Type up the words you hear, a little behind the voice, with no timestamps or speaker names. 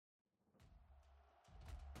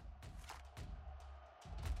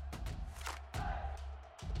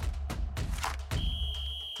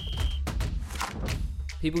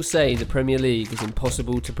People say the Premier League is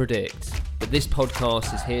impossible to predict, but this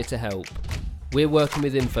podcast is here to help. We're working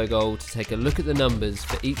with Infogol to take a look at the numbers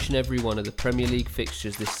for each and every one of the Premier League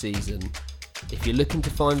fixtures this season. If you're looking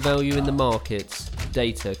to find value in the markets,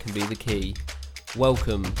 data can be the key.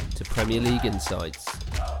 Welcome to Premier League Insights.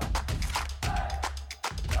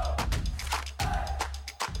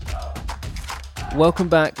 Welcome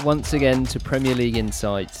back once again to Premier League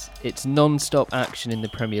Insights. It's non-stop action in the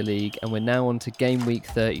Premier League and we're now on to Gameweek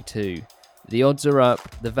 32. The odds are up,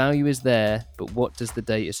 the value is there, but what does the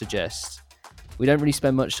data suggest? We don't really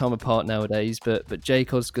spend much time apart nowadays, but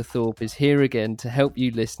Jake Osgathorpe is here again to help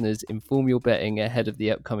you listeners inform your betting ahead of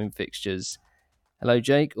the upcoming fixtures. Hello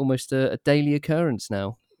Jake, almost a daily occurrence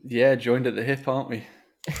now. Yeah, joined at the hip, aren't we?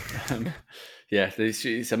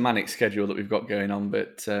 It's a manic schedule that we've got going on,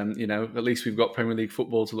 but at least we've got Premier League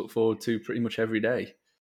football to look forward to pretty much every day.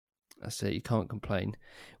 That's it, you can't complain.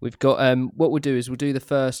 We've got what we'll do is we'll do the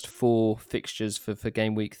first four fixtures for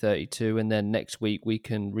Game Week 32, and then next week we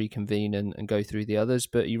can reconvene and go through the others.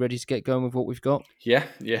 But are you ready to get going with what we've got? Yeah,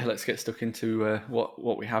 let's get stuck into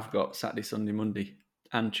what we have got Saturday, Sunday, Monday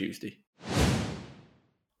and Tuesday.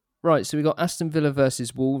 Right, so we've got Aston Villa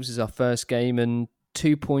versus Wolves as our first game, and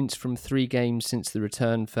 2 points from 3 games since the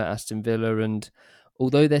return for Aston Villa, and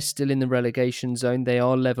although they're still in the relegation zone, they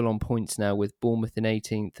are level on points now with Bournemouth in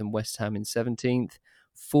 18th and West Ham in 17th.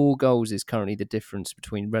 4 goals is currently the difference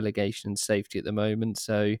between relegation and safety at the moment,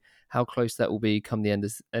 so how close that will be come the end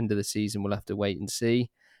of the season we'll have to wait and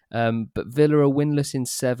see. But Villa are winless in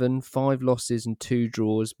 7, 5 losses and 2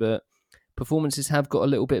 draws, but performances have got a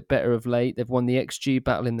little bit better of late. They've won the XG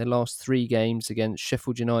battle in the last 3 games against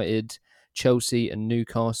Sheffield United, Chelsea and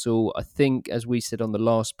Newcastle. I think, as we said on the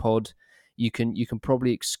last pod, you can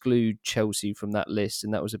probably exclude Chelsea from that list,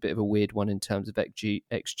 and that was a bit of a weird one in terms of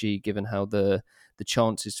XG given how the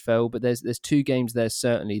chances fell. But there's 2 games there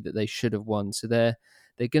certainly that they should have won, so they're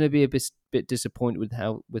going to be a bit disappointed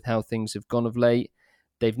with how things have gone of late.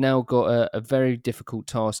 They've now got a very difficult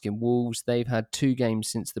task in Wolves. They've had 2 games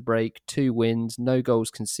since the break, 2 wins, no goals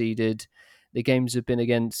conceded. The games have been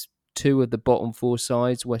against 2 of the bottom 4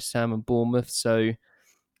 sides, West Ham and Bournemouth, so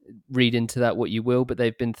read into that what you will, but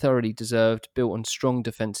they've been thoroughly deserved, built on strong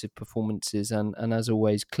defensive performances and as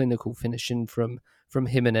always, clinical finishing from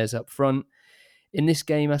Jimenez up front. In this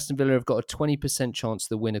game, Aston Villa have got a 20% chance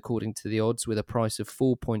to win according to the odds with a price of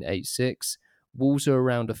 4.86. Wolves are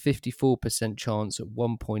around a 54% chance at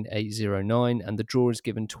 1.809 and the draw is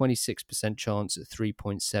given 26% chance at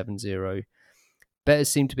 3.70. Bettors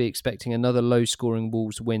seem to be expecting another low-scoring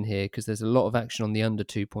Wolves win here because there's a lot of action on the under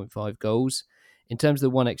 2.5 goals. In terms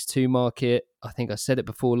of the 1x2 market, I think I said it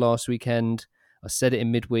before last weekend. I said it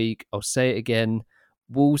in midweek. I'll say it again.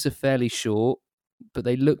 Wolves are fairly short, but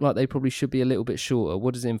they look like they probably should be a little bit shorter.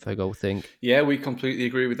 What does Infogol think? Yeah, we completely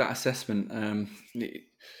agree with that assessment.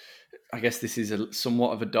 I guess this is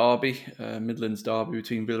somewhat of a derby, Midlands derby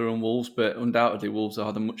between Villa and Wolves, but undoubtedly Wolves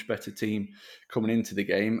are the much better team coming into the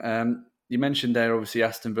game. You mentioned there, obviously,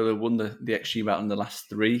 Aston Villa won the XG battle in the last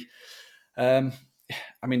 3.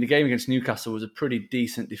 The game against Newcastle was a pretty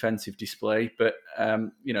decent defensive display, but,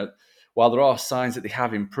 while there are signs that they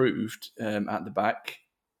have improved at the back,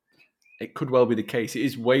 it could well be the case. It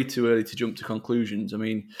is way too early to jump to conclusions.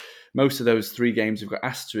 Most of those 3 games have got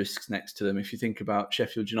asterisks next to them. If you think about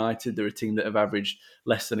Sheffield United, they're a team that have averaged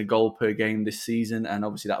less than a goal per game this season, and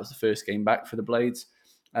obviously that was the first game back for the Blades.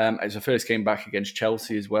 It was the first game back against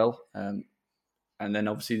Chelsea as well. And then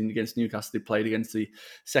obviously against Newcastle, they played against the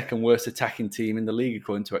second worst attacking team in the league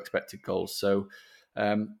according to expected goals. So,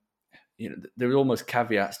 there are almost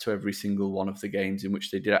caveats to every single one of the games in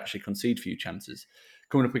which they did actually concede few chances.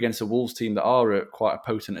 Coming up against a Wolves team that are quite a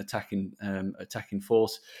potent attacking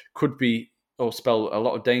force could be or spell a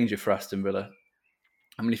lot of danger for Aston Villa.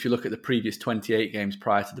 If you look at the previous 28 games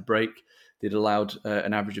prior to the break, they'd allowed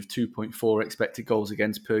an average of 2.4 expected goals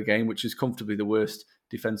against per game, which is comfortably the worst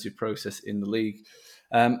defensive process in the league.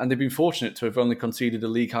 And they've been fortunate to have only conceded a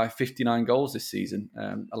league-high 59 goals this season,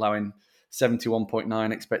 allowing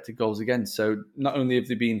 71.9 expected goals against. So not only have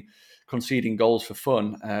they been conceding goals for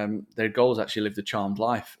fun, their goals actually lived a charmed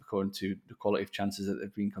life, according to the quality of chances that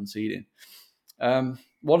they've been conceding.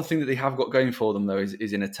 One thing that they have got going for them, though,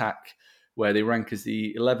 is in attack, where they rank as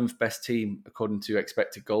the 11th best team according to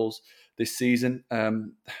expected goals this season.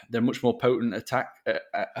 They're much more potent attack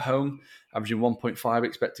at home, averaging 1.5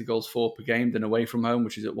 expected goals for per game than away from home,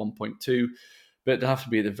 which is at 1.2. But they have to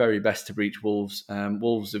be at the very best to reach Wolves.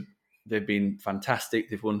 Wolves, they've been fantastic.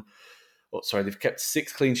 They've kept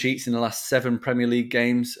 6 clean sheets in the last 7 Premier League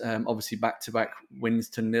games. Obviously, back-to-back wins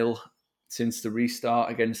to 0 since the restart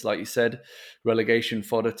against, like you said, relegation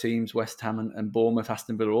fodder teams. West Ham and Bournemouth.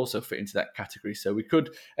 Aston Villa also fit into that category. So we could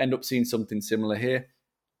end up seeing something similar here.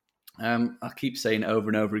 I keep saying it over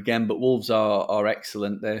and over again, but Wolves are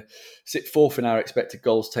excellent. They sit fourth in our expected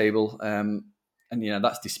goals table, and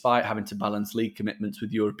that's despite having to balance league commitments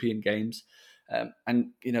with European games.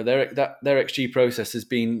 And their XG process has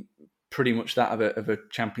been pretty much that of a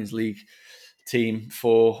Champions League team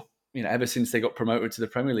for ever since they got promoted to the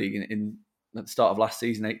Premier League in at the start of last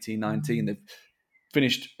season, 18-19. They've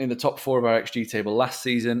finished in the top four of our XG table last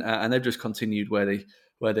season, and they've just continued where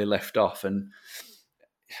they left off. And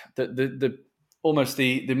the almost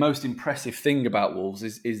the most impressive thing about Wolves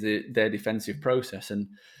is their defensive process, and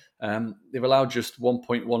they've allowed just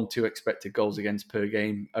 1.12 expected goals against per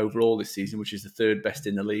game overall this season, which is the third best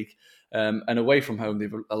in the league. And away from home,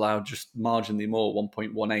 they've allowed just marginally more,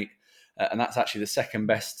 1.18, and that's actually the second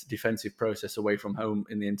best defensive process away from home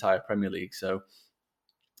in the entire Premier League. So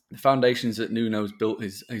the foundations that Nuno's built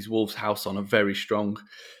his Wolves house on are very strong,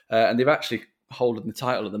 and they've actually holding the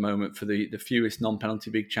title at the moment for the fewest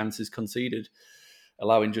non-penalty big chances conceded,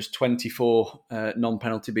 allowing just 24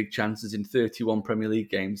 non-penalty big chances in 31 Premier League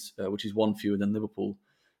games, which is one fewer than Liverpool.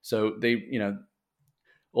 So they,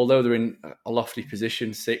 although they're in a lofty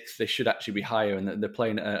position, sixth, they should actually be higher, and they're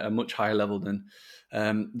playing at a much higher level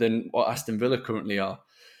than what Aston Villa currently are.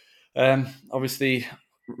 Obviously,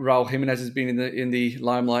 Raul Jimenez has been in the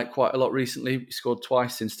limelight quite a lot recently. He scored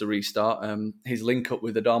twice since the restart. His link up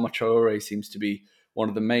with Adama Traore seems to be one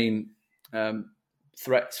of the main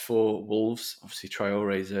threats for Wolves. Obviously,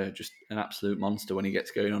 Traore is just an absolute monster when he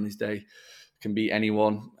gets going on his day. Can beat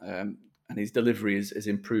anyone, and his delivery has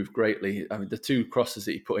improved greatly. I mean, the two crosses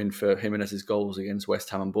that he put in for Jimenez's goals against West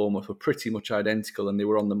Ham and Bournemouth were pretty much identical, and they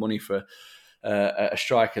were on the money for a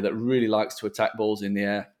striker that really likes to attack balls in the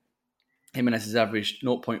air. Jimenez has averaged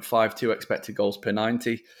 0.52 expected goals per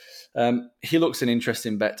 90. He looks an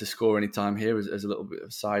interesting bet to score anytime here as a little bit of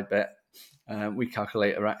a side bet. We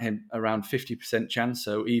calculate around 50% chance,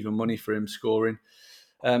 so even money for him scoring.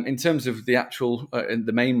 In terms of the actual,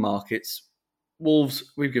 the main markets,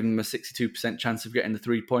 Wolves, we've given them a 62% chance of getting the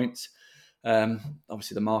 3 points.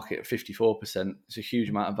 Obviously, the market at 54%. It's a huge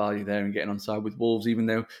amount of value there in getting on side with Wolves, even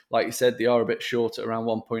though, like you said, they are a bit short at around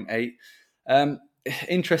 1.8.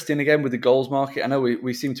 Interesting again with the goals market. I know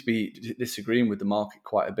we seem to be disagreeing with the market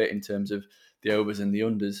quite a bit in terms of the overs and the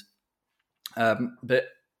unders. But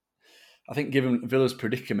I think given Villa's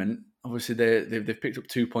predicament, obviously they've picked up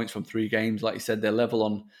 2 points from 3 games. Like you said, they're level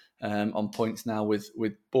on points now with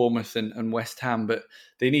Bournemouth and West Ham, but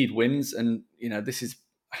they need wins. And this is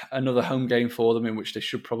another home game for them in which they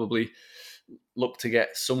should probably look to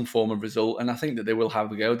get some form of result, and I think that they will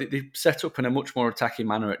have a go. They set up in a much more attacking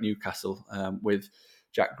manner at Newcastle, with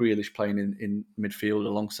Jack Grealish playing in midfield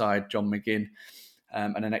alongside John McGinn,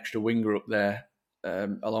 and an extra winger up there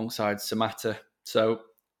alongside Samatta. So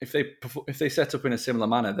if they set up in a similar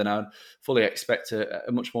manner, then I'd fully expect a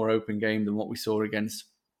much more open game than what we saw against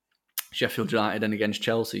Sheffield United and against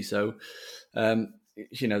Chelsea. So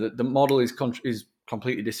the model is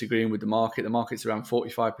completely disagreeing with the market. The market's around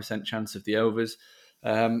 45% chance of the overs,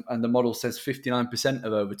 and the model says 59%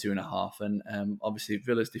 of over 2.5. And obviously,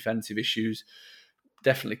 Villa's defensive issues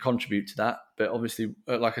definitely contribute to that. But obviously,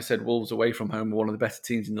 like I said, Wolves away from home are one of the better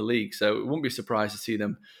teams in the league, so it wouldn't be surprised to see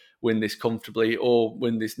them win this comfortably or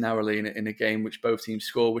win this narrowly in a game which both teams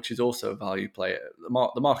score, which is also a value play.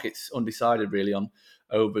 The market's undecided really on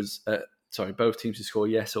overs. Both teams to score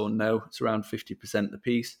yes or no. It's around 50%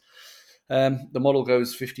 apiece. The model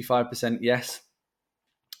goes 55% yes,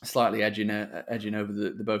 slightly edging over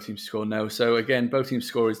the both teams to score no. So again, both teams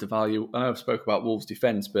score is the value. I know I've spoke about Wolves'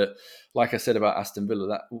 defence, but like I said about Aston Villa,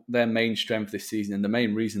 that their main strength this season and the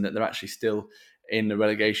main reason that they're actually still in the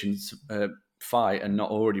relegation fight and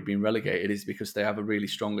not already been relegated is because they have a really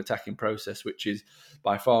strong attacking process, which is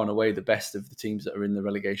by far and away the best of the teams that are in the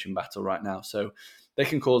relegation battle right now. So they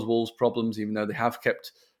can cause Wolves problems, even though they have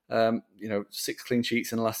kept 6 clean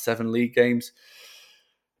sheets in the last 7 league games.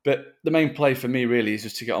 But the main play for me really is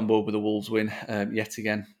just to get on board with the Wolves win yet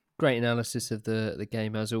again. Great analysis of the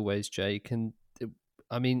game as always, Jake. And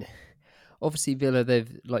I mean, obviously Villa,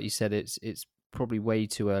 they've, like you said, it's probably way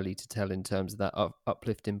too early to tell in terms of that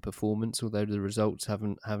uplift in performance, although the results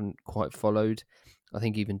haven't quite followed. I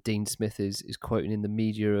think even Dean Smith is quoting in the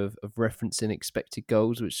media of referencing expected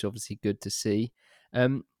goals, which is obviously good to see.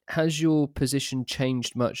 Has your position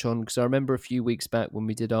changed much on, because I remember a few weeks back when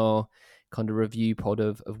we did our kind of review pod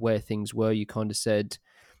of where things were, you kind of said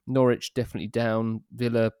Norwich definitely down,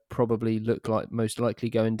 Villa probably look like most likely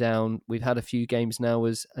going down. We've had a few games now.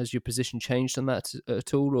 Has your position changed on that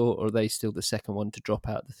at all, or are they still the second one to drop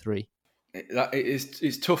out of the 3?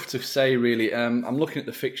 It's tough to say, really. I'm looking at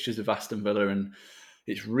the fixtures of Aston Villa, and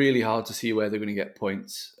it's really hard to see where they're going to get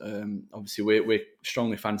points. Obviously, we're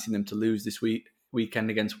strongly fancying them to lose this weekend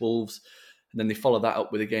against Wolves, and then they follow that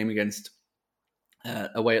up with a game against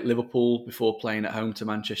away at Liverpool before playing at home to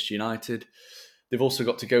Manchester United. They've also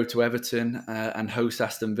got to go to Everton and host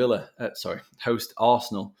host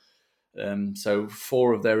Arsenal. So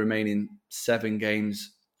 4 of their remaining 7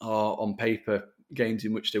 games are on paper games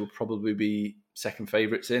in which they will probably be second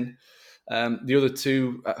favourites in. The other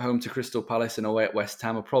 2 at home to Crystal Palace and away at West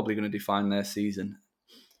Ham are probably going to define their season.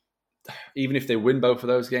 Even if they win both of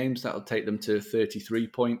those games, that'll take them to 33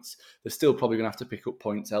 points. They're still probably going to have to pick up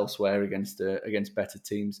points elsewhere against better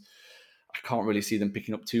teams. I can't really see them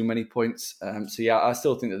picking up too many points. So yeah, I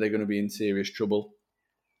still think that they're going to be in serious trouble.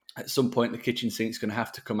 At some point, the kitchen sink's going to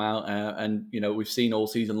have to come out, and we've seen all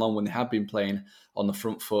season long when they have been playing on the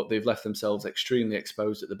front foot, they've left themselves extremely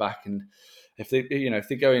exposed at the back. And if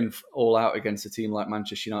they're going all out against a team like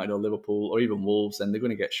Manchester United or Liverpool or even Wolves, then they're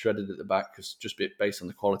going to get shredded at the back, because just based on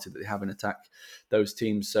the quality that they have in attack, those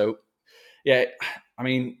teams. So yeah, I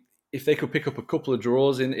mean, if they could pick up a couple of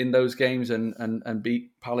draws in those games and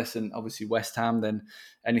beat Palace and obviously West Ham, then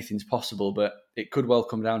anything's possible. But it could well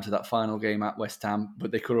come down to that final game at West Ham,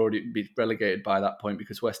 but they could already be relegated by that point,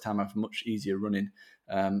 because West Ham have much easier running,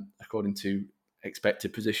 according to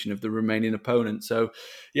expected position of the remaining opponent. So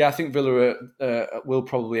yeah, I think Villa will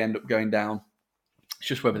probably end up going down. It's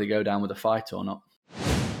just whether they go down with a fight or not.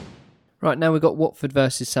 Right, now we've got Watford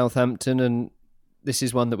versus Southampton, and this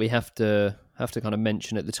is one that we have to kind of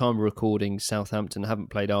mention. At the time of recording, Southampton haven't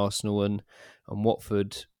played Arsenal, and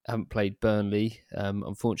Watford haven't played Burnley.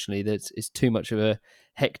 Unfortunately, it's too much of a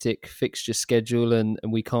hectic fixture schedule, and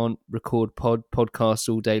we can't record podcasts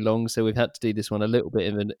all day long, so we've had to do this one a little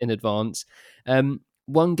bit in advance.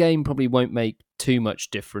 One game probably won't make too much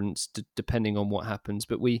difference depending on what happens,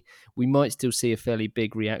 but we might still see a fairly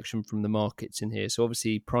big reaction from the markets in here. So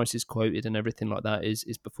obviously prices quoted and everything like that is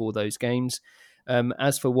before those games.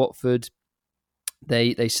 As for Watford,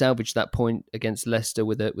 they salvaged that point against Leicester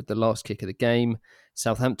with the last kick of the game.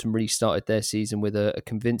 Southampton restarted their season with a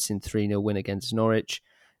convincing 3-0 win against Norwich.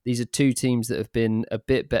 These are 2 teams that have been a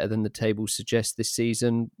bit better than the table suggests this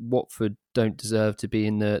season. Watford don't deserve to be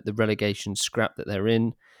in the relegation scrap that they're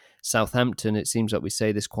in. Southampton, it seems like we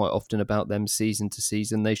say this quite often about them season to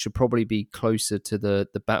season, they should probably be closer to the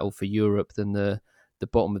battle for Europe than the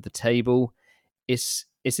bottom of the table.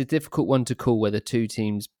 It's a difficult one to call whether 2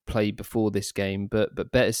 teams play before this game,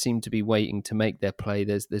 but bettors seem to be waiting to make their play.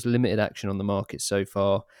 There's limited action on the market so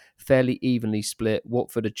far, fairly evenly split.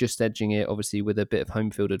 Watford are just edging it, obviously with a bit of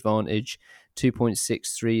home field advantage.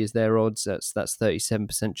 2.63 is their odds. That's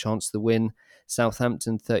 37% chance to win.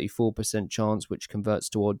 Southampton 34% chance, which converts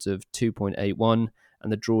to odds of 2.81,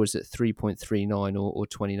 and the draw is at 3.39 or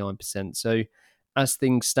 29%. So, as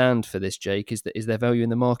things stand for this, Jake, is there value in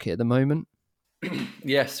the market at the moment?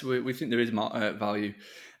 Yes, we think there is value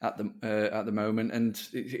at the moment, and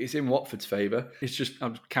it's in Watford's favour. It's just,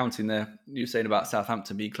 I'm counting there. You're saying about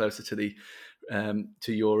Southampton being closer to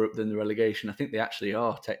to Europe than the relegation. I think they actually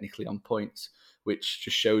are technically on points, which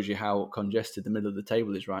just shows you how congested the middle of the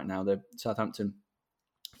table is right now. They're Southampton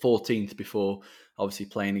 14th before obviously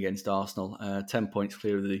playing against Arsenal, 10 points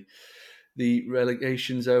clear of the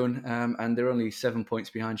relegation zone, and they're only 7 points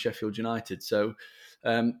behind Sheffield United. So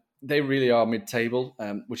they really are mid-table,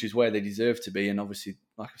 which is where they deserve to be. And obviously,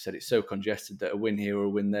 like I said, it's so congested that a win here or a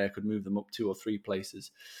win there could move them up 2 or 3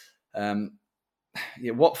 places.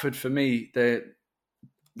 Watford, for me,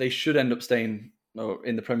 they should end up staying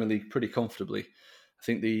in the Premier League pretty comfortably. I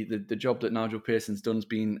think the job that Nigel Pearson's done has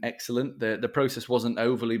been excellent. The process wasn't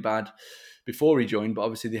overly bad before he joined, but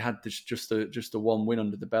obviously they had just the one win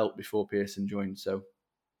under the belt before Pearson joined. So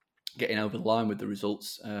getting over the line with the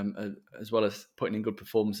results, as well as putting in good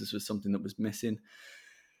performances, was something that was missing.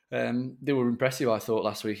 They were impressive, I thought,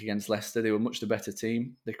 last week against Leicester. They were much the better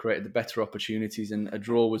team. They created the better opportunities, and a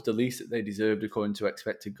draw was the least that they deserved according to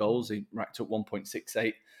expected goals. They racked up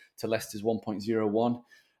 1.68 to Leicester's 1.01.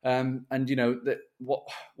 And you know that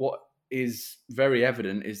what is very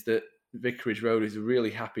evident is that Vicarage Road is a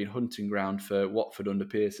really happy hunting ground for Watford under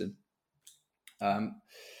Pearson.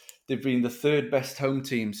 They've been the 3rd best home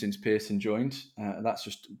team since Pearson joined. That's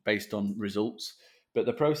just based on results. But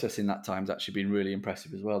the process in that time has actually been really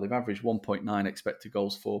impressive as well. They've averaged 1.9 expected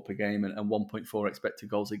goals for per game and 1.4 expected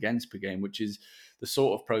goals against per game, which is the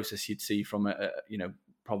sort of process you'd see from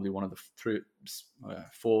probably one of the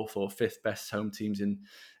 4th or 5th best home teams in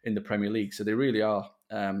the Premier League. So they really are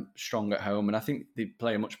strong at home, and I think they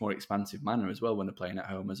play a much more expansive manner as well when they're playing at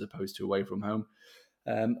home as opposed to away from home.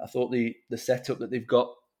 I thought the setup that they've got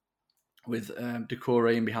with Decore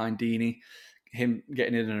in behind Deeney, him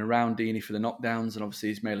getting in and around Deeney for the knockdowns, and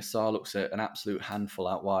obviously Ismail Assar looks an absolute handful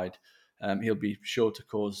out wide. He'll be sure to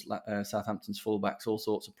cause Southampton's fullbacks all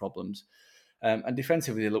sorts of problems. And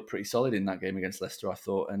defensively, they looked pretty solid in that game against Leicester, I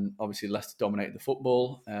thought. And obviously, Leicester dominated the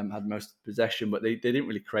football, had most possession, but they didn't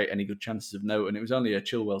really create any good chances of note. And it was only a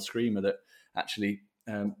Chilwell screamer that actually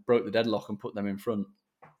broke the deadlock and put them in front.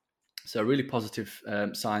 So really positive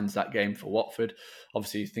signs that game for Watford.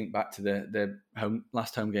 Obviously, you think back to their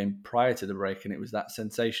last home game prior to the break, and it was that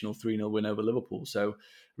sensational 3-0 win over Liverpool. So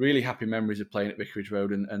really happy memories of playing at Vicarage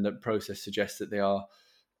Road, and the process suggests that they are,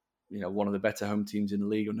 one of the better home teams in the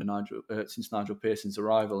league under since Nigel Pearson's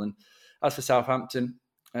arrival. And as for Southampton,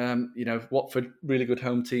 Watford, really good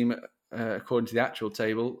home team according to the actual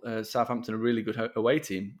table. Southampton, a really good away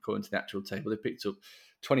team according to the actual table. They picked up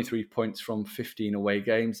 23 points from 15 away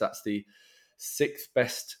games. That's the sixth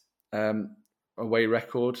best away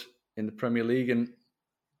record in the Premier League. And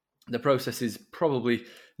the process is probably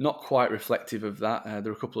not quite reflective of that.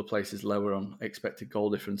 There are a couple of places lower on expected goal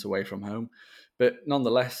difference away from home. But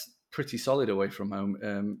nonetheless, pretty solid away from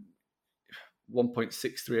home.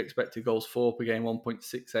 1.63 expected goals for per game,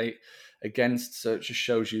 1.68 against. So it just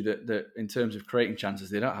shows you that in terms of creating chances,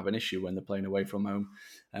 they don't have an issue when they're playing away from home.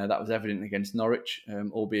 That was evident against Norwich,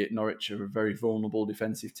 albeit Norwich are a very vulnerable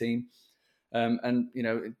defensive team. Looking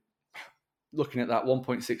at that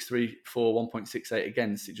 1.63 for 1.68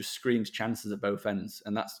 against, it just screams chances at both ends.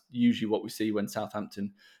 And that's usually what we see when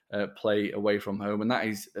Southampton play away from home. And that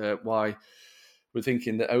is why we're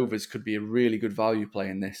thinking that overs could be a really good value play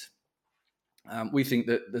in this. We think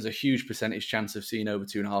that there's a huge percentage chance of seeing over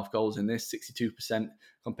 2.5 goals in this, 62%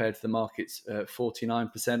 compared to the market's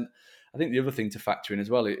 49%. I think the other thing to factor in as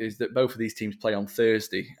well is that both of these teams play on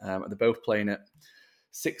Thursday. They're both playing at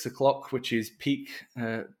 6 o'clock, which is peak.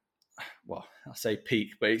 I say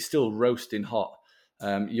peak, but it's still roasting hot.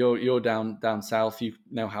 You're down south. You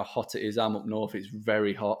know how hot it is. I'm up north. It's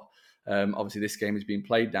very hot. Obviously, this game is being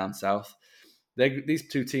played down south. These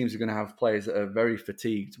two teams are going to have players that are very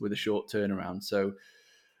fatigued with a short turnaround. So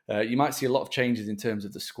you might see a lot of changes in terms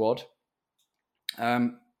of the squad.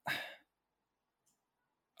 I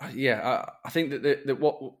think that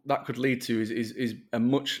what that could lead to is a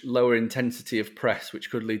much lower intensity of press, which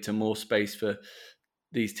could lead to more space for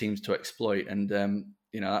these teams to exploit. And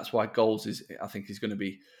that's why goals is going to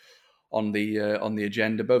be on the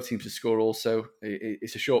agenda. Both teams to score also.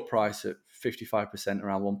 It's a short price at 55%,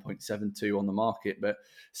 around 1.72 on the market, but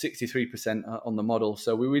 63% on the model.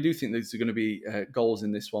 So we do think there's going to be goals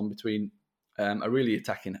in this one between a really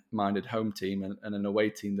attacking-minded home team and an away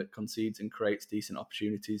team that concedes and creates decent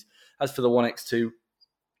opportunities. As for the 1x2,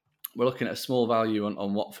 we're looking at a small value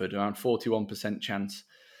on Watford, around 41% chance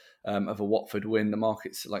of a Watford win. The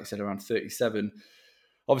market's, like I said, around 37%.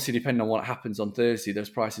 Obviously, depending on what happens on Thursday,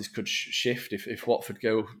 those prices could shift if Watford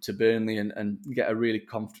go to Burnley and get a really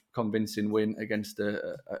convincing win against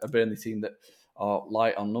a Burnley team that are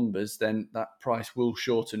light on numbers, then that price will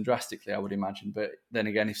shorten drastically, I would imagine. But then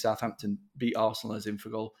again, if Southampton beat Arsenal as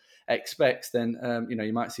Infogol expects, then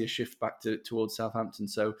you might see a shift back towards Southampton.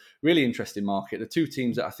 So really interesting market. The two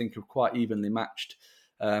teams that I think are quite evenly matched.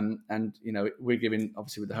 We're giving,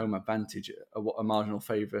 obviously with the home advantage, a marginal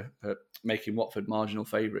favour, making Watford marginal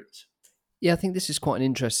favourites. Yeah, I think this is quite an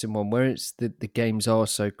interesting one where it's the games are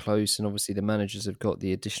so close, and obviously the managers have got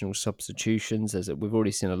the additional substitutions. We've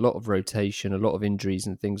already seen a lot of rotation, a lot of injuries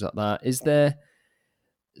and things like that. Is there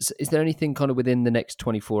anything kind of within the next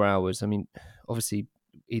 24 hours? I mean, obviously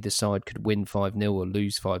either side could win 5-0 or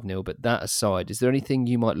lose 5-0, but that aside, is there anything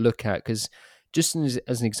you might look at? Because just as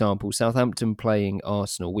an example, Southampton playing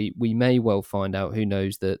Arsenal, we may well find out, who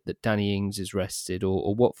knows, that Danny Ings is rested,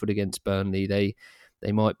 or Watford against Burnley, they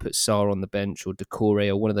might put Sarr on the bench, or Decore,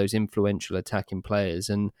 or one of those influential attacking players.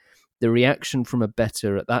 And the reaction from a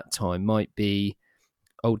bettor at that time might be,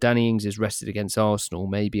 oh, Danny Ings is rested against Arsenal,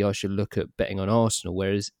 maybe I should look at betting on Arsenal.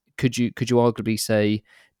 Whereas could you arguably say,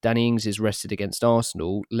 Danny Ings is rested against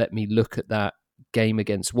Arsenal, let me look at that game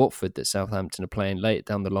against Watford that Southampton are playing later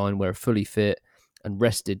down the line, where a fully fit and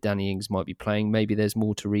rested Danny Ings might be playing. Maybe there's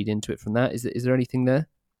more to read into it from that. Is there anything there?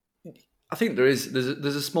 I think there is.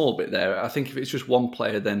 There's a small bit there. I think if it's just one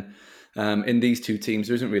player, then in these two teams,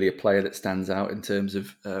 there isn't really a player that stands out in terms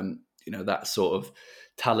of that sort of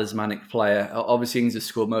talismanic player. Obviously, Ings has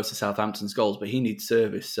scored most of Southampton's goals, but he needs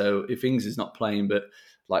service. So if Ings is not playing, but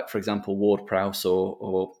like for example Ward-Prowse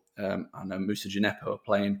or I know Moussa Djenepo are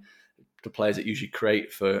playing, the players that usually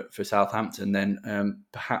create for Southampton, then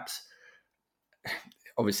perhaps.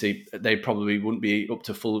 Obviously, they probably wouldn't be up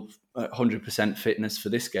to full 100% fitness for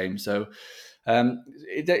this game. So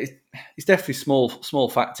It's definitely small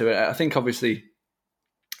factor. I think obviously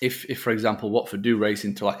if for example Watford do race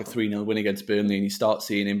into like a 3-0 win against Burnley, and you start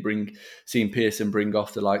seeing Pearson bring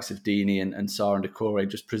off the likes of Deeney and Sarr and Decore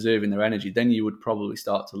just preserving their energy, then you would probably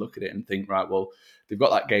start to look at it and think, right, well, they've got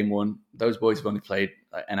that game won. Those boys have only played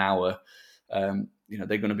an hour.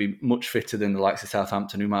 They're going to be much fitter than the likes of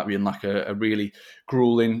Southampton, who might be in like a really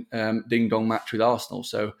grueling ding-dong match with Arsenal.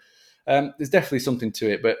 So there's definitely something to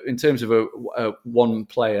it. But in terms of a one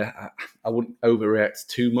player, I wouldn't overreact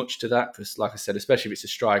too much to that, because like I said, especially if it's a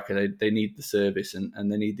striker, they need the service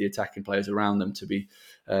and they need the attacking players around them to be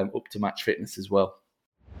up to match fitness as well.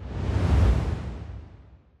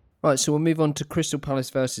 Right, so we'll move on to Crystal Palace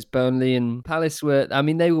versus Burnley. And Palace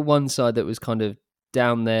they were one side that was kind of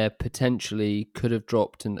down there, potentially could have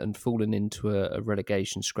dropped and fallen into a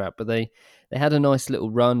relegation scrap. But they had a nice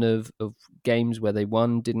little run of games where they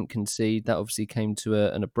won, didn't concede. That obviously came to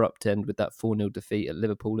an abrupt end with that 4-0 defeat at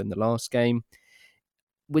Liverpool in the last game.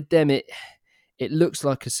 With them, it looks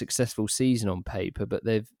like a successful season on paper, but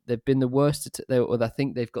they've been the worst. I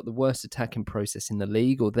think they've got the worst attacking process in the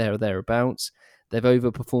league, or thereabouts. They've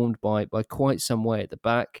overperformed by quite some way at the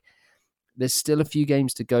back. There's still a few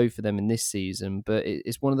games to go for them in this season, but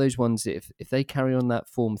it's one of those ones that if they carry on that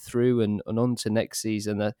form through and on to next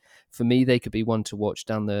season, for me, they could be one to watch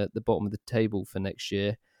down the bottom of the table for next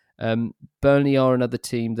year. Burnley are another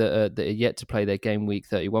team that are yet to play their Game Week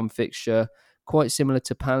 31 fixture, quite similar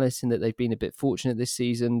to Palace in that they've been a bit fortunate this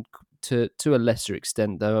season to a lesser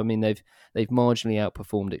extent, though. I mean, they've marginally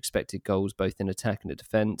outperformed expected goals both in attack and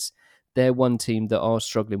defence. They're one team that are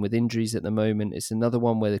struggling with injuries at the moment. It's another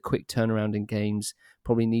one where the quick turnaround in games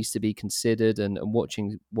probably needs to be considered and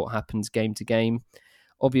watching what happens game to game.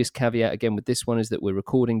 Obvious caveat again with this one is that we're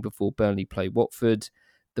recording before Burnley play Watford.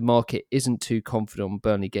 The market isn't too confident on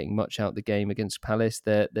Burnley getting much out of the game against Palace.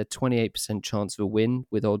 They're 28% chance of a win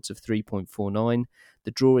with odds of 3.49.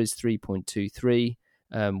 The draw is 3.23,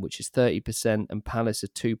 which is 30%, and Palace are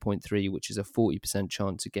 2.3, which is a 40%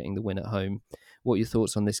 chance of getting the win at home. What are your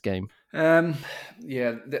thoughts on this game?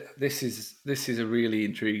 This is a really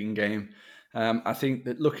intriguing game. I think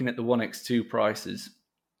that looking at the 1x2 prices,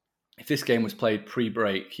 if this game was played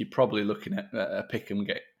pre-break, you're probably looking at a pick'em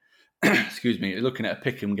game. Excuse me, you're looking at a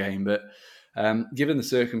pick'em game. But given the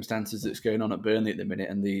circumstances that's going on at Burnley at the minute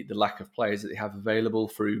and the lack of players that they have available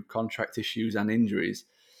through contract issues and injuries,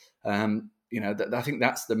 I think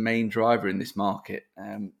that's the main driver in this market.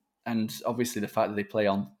 And obviously the fact that they play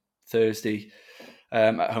on Thursday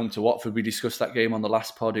at home to Watford. We discussed that game on the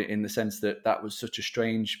last pod in the sense that was such a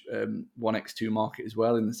strange 1x2 market as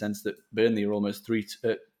well, in the sense that Burnley are almost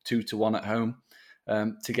 2-1 at home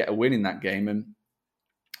to get a win in that game. And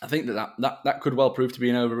I think that could well prove to be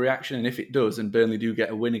an overreaction. And if it does, and Burnley do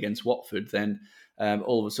get a win against Watford, then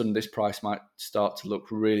all of a sudden this price might start to look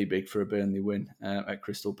really big for a Burnley win at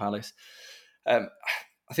Crystal Palace. I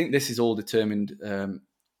think this is all determined,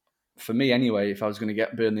 for me anyway. If I was going to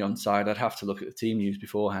get Burnley on side, I'd have to look at the team news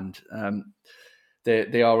beforehand.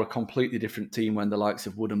 They are a completely different team when the likes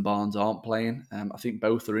of Wood and Barnes aren't playing. I think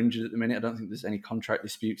both are injured at the minute. I don't think there's any contract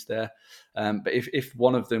disputes there. But if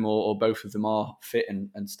one of them or both of them are fit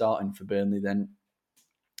and starting for Burnley, then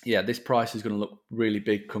yeah, this price is going to look really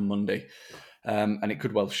big come Monday. And it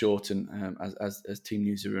could well shorten as team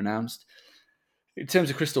news are announced. In terms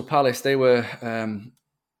of Crystal Palace, they were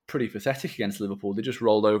pretty pathetic against Liverpool. They just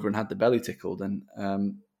rolled over and had the belly tickled. And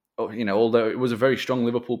although it was a very strong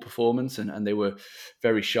Liverpool performance and they were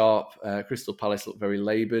very sharp, Crystal Palace looked very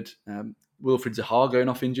laboured. Wilfried Zaha going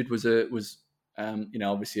off injured was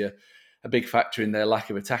obviously a big factor in their lack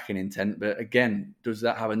of attacking intent. But again, does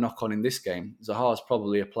that have a knock on in this game? Zaha is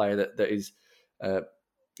probably a player that is,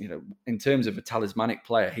 in terms of a talismanic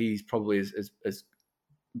player, he's probably as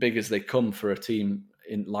big as they come for a team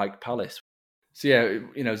like Palace. So yeah,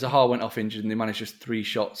 Zaha went off injured and they managed just 3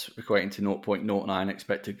 shots equating to 0.09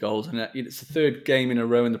 expected goals. And it's the third game in a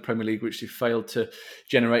row in the Premier League which they failed to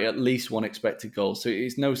generate at least 1 expected goal. So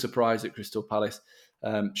it's no surprise that Crystal Palace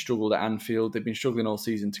struggled at Anfield. They've been struggling all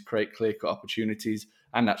season to create clear-cut opportunities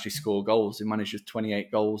and actually score goals. They managed just 28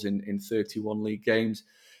 goals in 31 league games.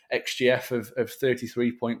 XGF of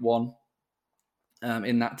 33.1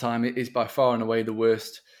 in that time. It is by far and away the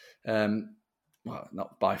worst. Well,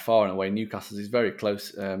 not by far and away. Newcastle's is very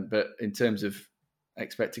close, but in terms of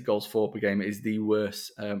expected goals for per game, it is the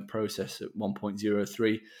worst process at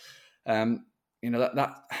 1.03.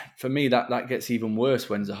 That for me that gets even worse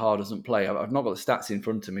when Zaha doesn't play. I've not got the stats in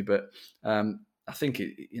front of me, but I think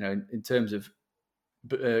in terms of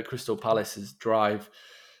Crystal Palace's drive,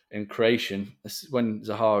 in creation. When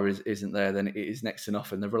Zaha isn't there, then it is next to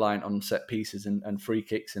nothing. They're reliant on set pieces and free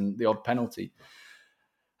kicks and the odd penalty.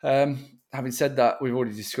 Having said that, we've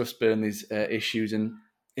already discussed Burnley's issues, and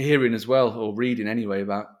hearing as well, or reading anyway,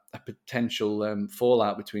 about a potential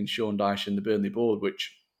fallout between Sean Dyche and the Burnley board,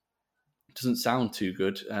 which doesn't sound too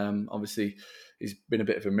good. Obviously, he's been a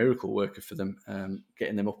bit of a miracle worker for them,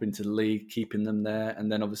 getting them up into the league, keeping them there.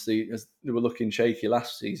 And then obviously, as they were looking shaky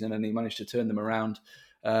last season, and he managed to turn them around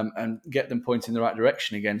and get them pointing in the right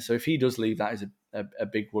direction again. So if he does leave, that is a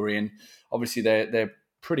big worry. And obviously, they're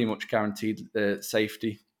pretty much guaranteed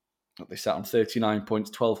safety. They sat on 39 points,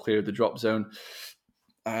 12 clear of the drop zone.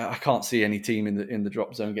 I can't see any team in the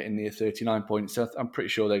drop zone getting near 39 points. So I'm pretty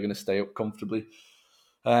sure they're going to stay up comfortably.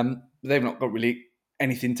 They've not got really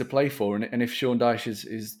anything to play for, and if Sean Dyche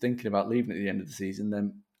is thinking about leaving at the end of the season,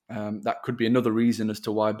 then that could be another reason as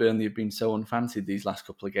to why Burnley have been so unfancied these last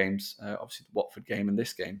couple of games. Obviously, the Watford game and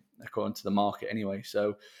this game, according to the market anyway.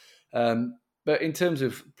 So, but in terms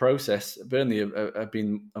of process, Burnley have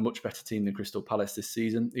been a much better team than Crystal Palace this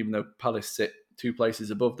season, even though Palace sit 2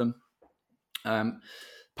 places above them.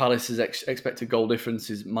 Palace's expected goal difference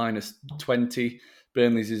is minus 20.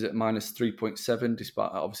 Burnley's is at minus 3.7,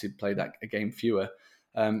 despite obviously played a game fewer.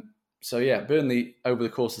 So yeah, Burnley over the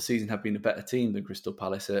course of the season have been a better team than Crystal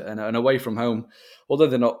Palace, and away from home, although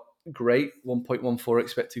they're not great, 1.14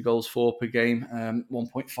 expected goals for per game,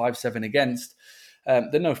 1.57 against.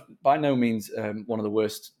 They're by no means one of the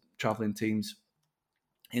worst travelling teams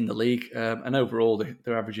in the league, and overall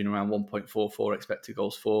they're averaging around 1.44 expected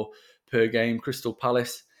goals for per game. Crystal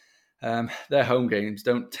Palace, their home games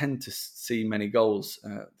don't tend to see many goals.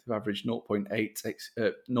 They've averaged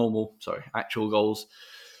 0.8 actual goals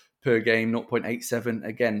per game, 0.87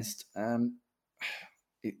 against.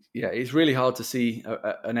 It's really hard to see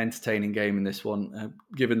an entertaining game in this one,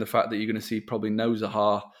 given the fact that you're going to see probably no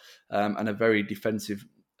Zaha and a very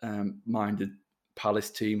defensive-minded Palace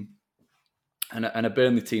team, and a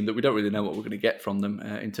Burnley team that we don't really know what we're going to get from them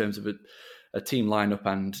in terms of a team lineup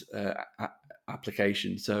and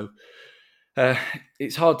application. So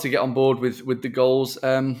it's hard to get on board with the goals.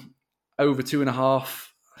 Over 2.5.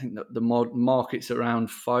 I think that the market's around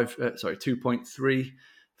 2.3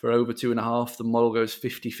 for over 2.5. The model goes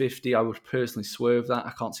 50-50. I would personally swerve that.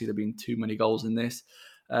 I can't see there being too many goals in this.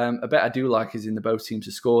 A bet I do like is in the both teams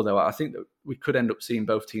to score, though. I think that we could end up seeing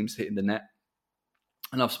both teams hitting the net.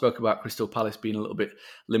 And I've spoken about Crystal Palace being a little bit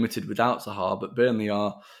limited without Zaha, but Burnley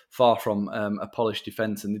are far from a polished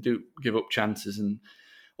defence, and they do give up chances. And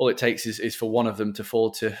all it takes is for one of them to fall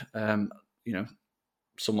to,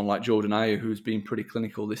 someone like Jordan Ayew, who's been pretty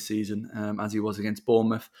clinical this season, as he was against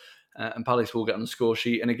Bournemouth. And Palace will get on the score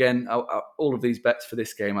sheet. And again, all of these bets for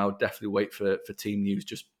this game, I would definitely wait for team news,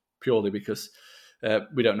 just purely because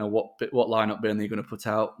we don't know what lineup Burnley are going to put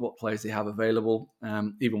out, what players they have available,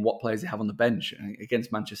 even what players they have on the bench.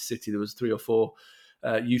 Against Manchester City, there was 3 or 4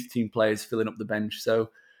 youth team players filling up the bench.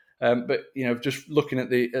 So, but just looking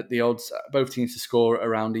at the odds, both teams to score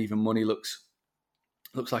around even money looks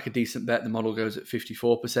like a decent bet. The model goes at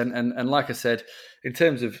 54%, and like I said, in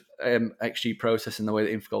terms of XG process and the way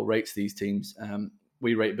that Infogol rates these teams,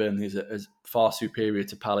 we rate Burnley as far superior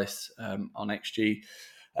to Palace on XG.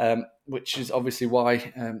 Which is obviously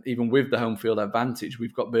why, even with the home field advantage,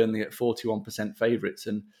 we've got Burnley at 41% favourites.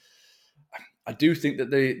 And I do think that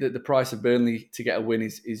the price of Burnley to get a win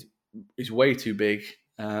is way too big.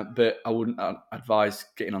 But I wouldn't advise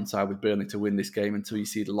getting on side with Burnley to win this game until you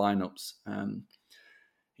see the lineups.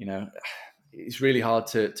 It's really hard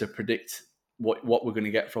to predict what we're going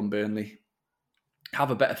to get from Burnley.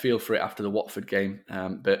 Have a better feel for it after the Watford game,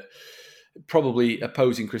 but probably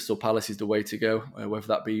opposing Crystal Palace is the way to go, whether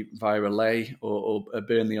that be via a lay or a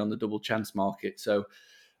Burnley on the double chance market. So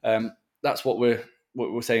that's what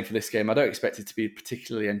we're saying for this game. I don't expect it to be a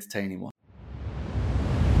particularly entertaining one.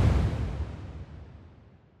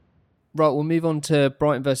 Right, we'll move on to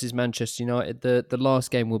Brighton versus Manchester United. The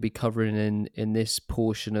last game we'll be covering in this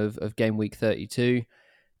portion of Game Week 32.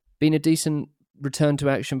 Been a decent return to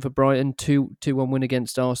action for Brighton, 2-1 win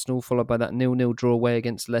against Arsenal, followed by that 0-0 draw away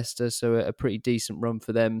against Leicester, so a pretty decent run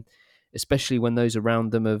for them, especially when those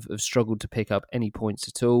around them have struggled to pick up any points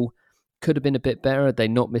at all. Could have been a bit better had they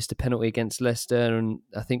not missed a penalty against Leicester, and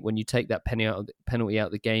I think when you take that penalty out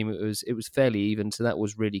of the game, it was fairly even, so that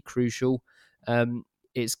was really crucial.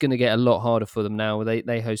 It's going to get a lot harder for them now.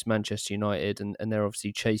 They host Manchester United, and they're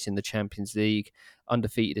obviously chasing the Champions League,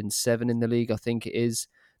 undefeated in 7 in the league, I think it is.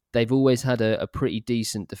 They've always had a pretty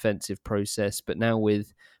decent defensive process, but now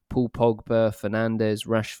with Paul Pogba, Fernandes,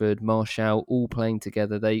 Rashford, Martial all playing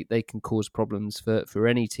together, they can cause problems for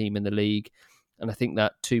any team in the league. And I think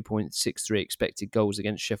that 2.63 expected goals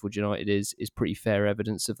against Sheffield United is pretty fair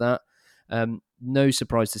evidence of that. No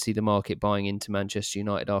surprise to see the market buying into Manchester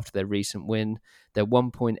United after their recent win. They're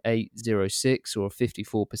 1.806 or a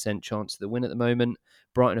 54% chance of the win at the moment.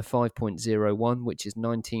 Brighton are 5.01, which is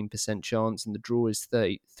 19% chance, and the draw is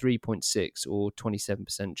 33.6 or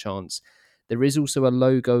 27% chance. There is also a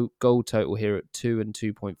low goal total here at 2 and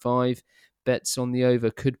 2.5. Bets on the over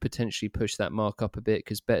could potentially push that mark up a bit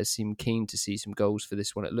because bettors seem keen to see some goals for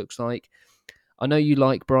this one, it looks like. I know you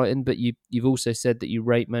like Brighton, but you've also said that you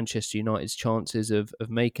rate Manchester United's chances of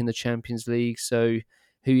making the Champions League. So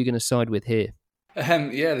who are you going to side with here?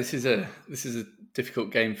 Yeah, this is a difficult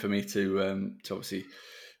game for me to obviously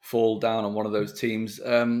fall down on one of those teams.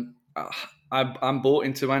 I'm bought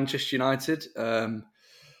into Manchester United.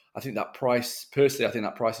 I think that price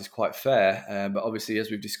is quite fair. But obviously, as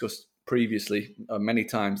we've discussed previously many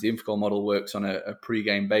times, the Infogol model works on a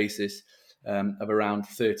pre-game basis of around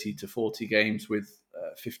 30 to 40 games with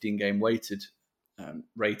 15 game weighted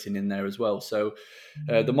rating in there as well. So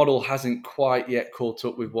the model hasn't quite yet caught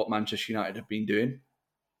up with what Manchester United have been doing.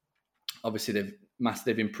 Obviously,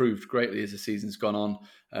 they've improved greatly as the season's gone on,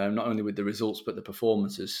 not only with the results but the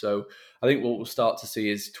performances. So I think what we'll start to see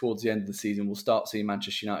is towards the end of the season, we'll start seeing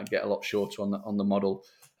Manchester United get a lot shorter on the model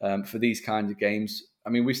for these kinds of games. I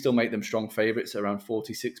mean, we still make them strong favourites at around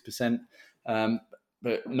 46%,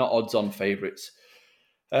 but not odds-on favourites.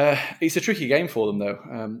 It's a tricky game for them,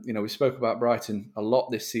 though. We spoke about Brighton a lot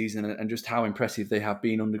this season and just how impressive they have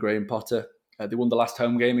been under Graham Potter. They won the last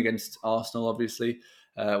home game against Arsenal, obviously,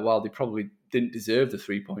 while they probably didn't deserve the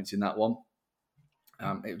 3 points in that one.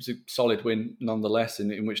 It was a solid win nonetheless,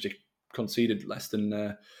 in which they conceded less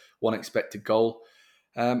than one expected goal.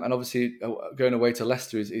 And obviously, going away to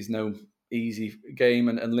Leicester is no easy game,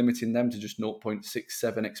 and limiting them to just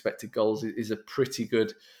 0.67 expected goals is a pretty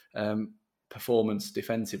good performance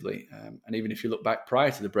defensively. And even if you look back prior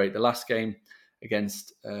to the break, the last game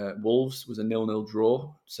against Wolves was a 0-0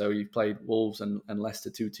 draw. So you've played Wolves and Leicester,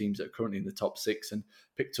 two teams that are currently in the top six, and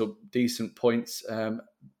picked up decent points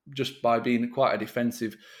just by being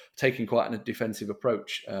taking quite a defensive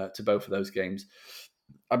approach to both of those games.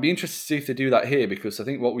 I'd be interested to see if they do that here, because I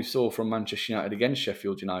think what we saw from Manchester United against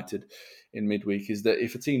Sheffield United in midweek is that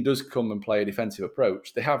if a team does come and play a defensive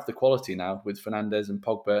approach, they have the quality now with Fernandes and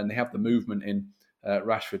Pogba, and they have the movement in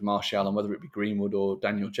Rashford, Martial, and whether it be Greenwood or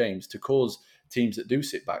Daniel James to cause teams that do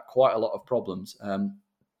sit back quite a lot of problems.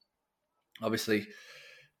 Obviously,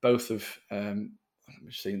 both of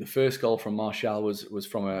the first goal from Martial was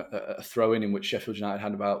from a throw-in in which Sheffield United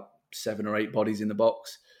had about 7 or 8 bodies in the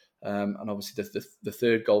box. And obviously the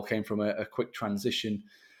third goal came from a quick transition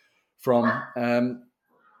from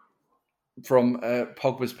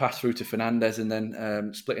Pogba's pass through to Fernandes, and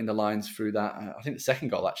then splitting the lines through that. I think the second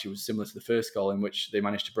goal actually was similar to the first goal, in which they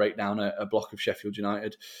managed to break down a block of Sheffield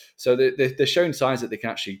United. So they're showing signs that they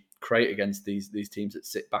can actually create against these teams that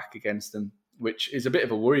sit back against them, which is a bit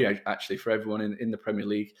of a worry actually for everyone in the Premier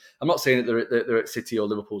League. I'm not saying that they're at City or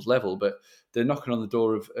Liverpool's level, but they're knocking on the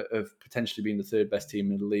door of potentially being the third best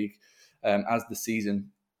team in the league as the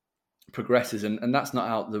season progresses, and that's not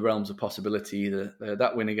out the realms of possibility either.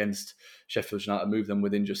 That win against Sheffield United moved them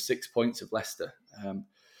within just 6 points of Leicester,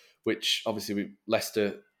 which obviously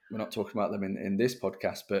Leicester, we're not talking about them in this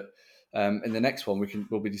podcast, but in the next one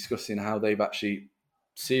we'll be discussing how they've actually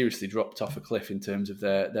seriously dropped off a cliff in terms of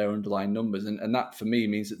their underlying numbers, and that for me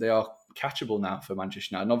means that they are catchable now for Manchester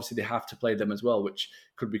United, and obviously they have to play them as well, which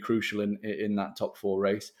could be crucial in that top 4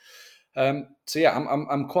 race. So yeah,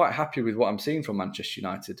 I'm quite happy with what I'm seeing from Manchester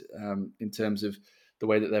United in terms of the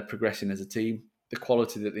way that they're progressing as a team, the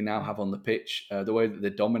quality that they now have on the pitch, the way that they're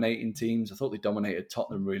dominating teams. I thought they dominated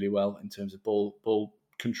Tottenham really well in terms of ball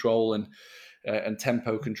control and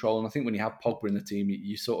tempo control. And I think when you have Pogba in the team,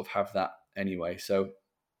 you sort of have that anyway. So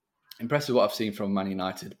impressed with what I've seen from Man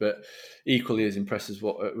United, but equally as impressed with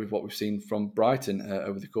what we've seen from Brighton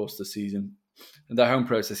over the course of the season. And their home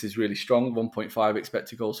process is really strong. 1.5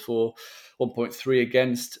 expected goals for, 1.3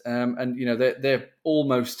 against, and they're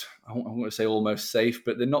almost, I don't want to say almost safe,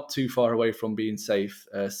 but they're not too far away from being safe.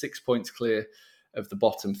 6 points clear of the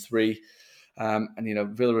bottom 3.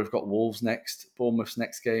 And Villa have got Wolves next. Bournemouth's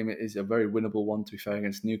next game is a very winnable one, to be fair,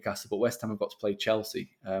 against Newcastle. But West Ham have got to play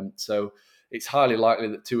Chelsea, so it's highly likely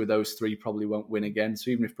that 2 of those 3 probably won't win again.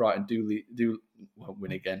 So even if Brighton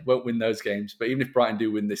won't win those games. But even if Brighton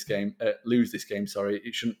do lose this game,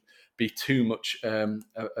 it shouldn't be too much of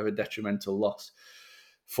a detrimental loss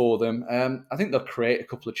for them. I think they'll create a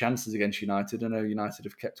couple of chances against United. I know United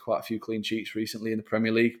have kept quite a few clean sheets recently in the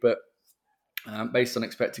Premier League, but based on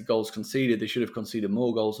expected goals conceded, they should have conceded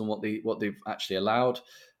more goals than what they've actually allowed.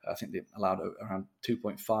 I think they allowed around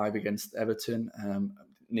 2.5 against Everton,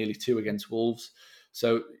 nearly 2 against Wolves.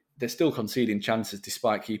 So they're still conceding chances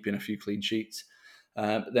despite keeping a few clean sheets.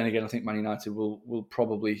 But then again, I think Man United will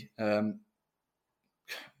probably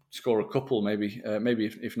score a couple, maybe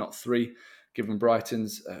if not 3, given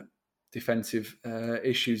Brighton's defensive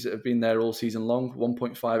issues that have been there all season long.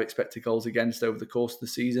 1.5 expected goals against over the course of the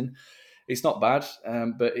season. It's not bad,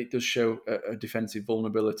 but it does show a defensive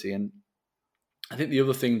vulnerability. And I think the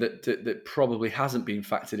other thing that probably hasn't been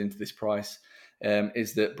factored into this price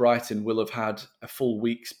is that Brighton will have had a full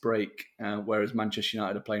week's break, whereas Manchester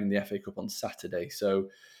United are playing in the FA Cup on Saturday. So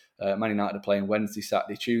Man United are playing Wednesday,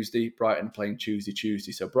 Saturday, Tuesday. Brighton are playing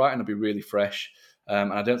Tuesday. So Brighton will be really fresh.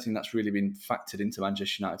 And I don't think that's really been factored into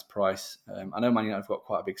Manchester United's price. I know Man United have got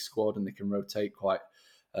quite a big squad and they can rotate quite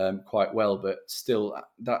well, but still,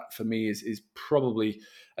 that for me is probably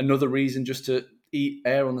another reason just to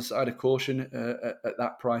err on the side of caution at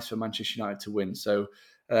that price for Manchester United to win. So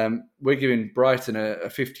we're giving Brighton a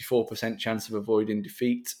 54% chance of avoiding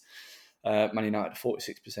defeat. Man United a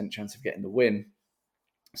 46% chance of getting the win.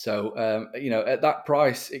 So, at that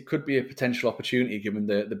price, it could be a potential opportunity given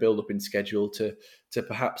the build-up in schedule to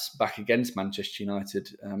perhaps back against Manchester United,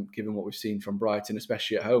 given what we've seen from Brighton,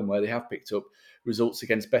 especially at home, where they have picked up results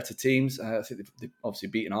against better teams. I think they've obviously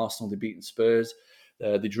beaten Arsenal, they've beaten Spurs,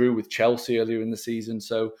 they drew with Chelsea earlier in the season.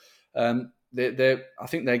 So, I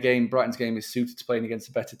think Brighton's game is suited to playing against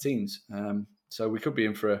the better teams. So we could be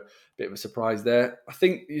in for a bit of a surprise there. I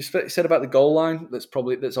think you said about the goal line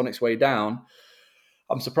that's on its way down.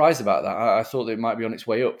 I'm surprised about that. I thought it might be on its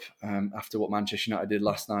way up after what Manchester United did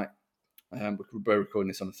last night. We're recording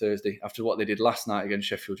this on a Thursday. After what they did last night against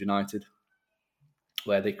Sheffield United,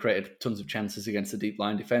 where they created tons of chances against the deep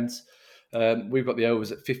line defence. We've got the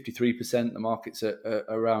overs at 53%. The market's at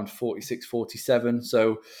around 46, 47.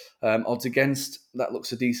 So odds against, that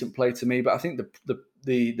looks a decent play to me. But I think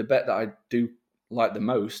the bet that I do like the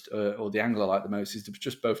most, or the angle I like the most, is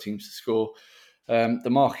just both teams to score. The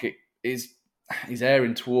market is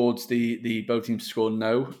airing towards the both teams to score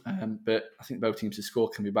no, but I think both teams to score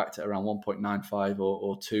can be backed at around 1.95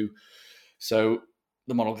 or 2. So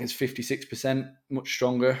the model gets 56%, much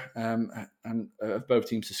stronger, and of both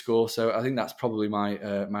teams to score. So I think that's probably my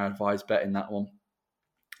advised bet in that one.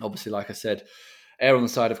 Obviously, like I said, err on the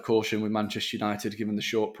side of caution with Manchester United, given the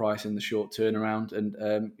short price and the short turnaround. And,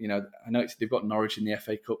 I know they've got Norwich in the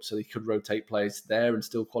FA Cup, so they could rotate players there and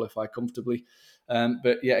still qualify comfortably.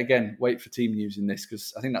 But yeah, again, wait for team news in this,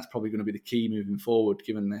 because I think that's probably going to be the key moving forward,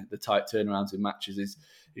 given the tight turnarounds in matches, is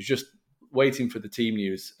just waiting for the team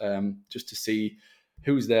news, just to see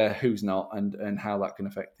who's there, who's not, and how that can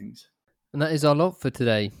affect things. And that is our lot for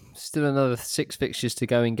today. Still another 6 fixtures to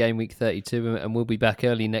go in Game Week 32, and we'll be back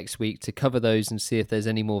early next week to cover those and see if there's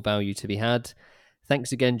any more value to be had.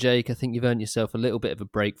 Thanks again, Jake. I think you've earned yourself a little bit of a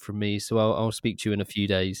break from me, so I'll speak to you in a few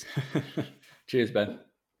days. Cheers, Ben.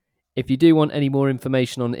 If you do want any more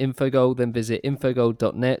information on Infogol, then visit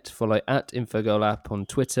infogol.net, follow @Infogol app on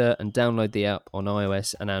Twitter, and download the app on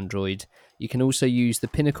iOS and Android. You can also use the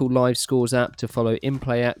Pinnacle Live Scores app to follow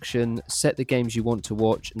in-play action, set the games you want to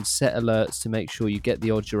watch, and set alerts to make sure you get the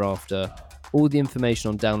odds you're after. All the information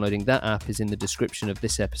on downloading that app is in the description of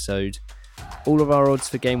this episode. All of our odds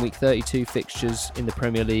for Game Week 32 fixtures in the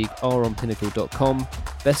Premier League are on pinnacle.com.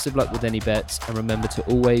 Best of luck with any bets, and remember to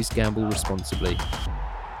always gamble responsibly.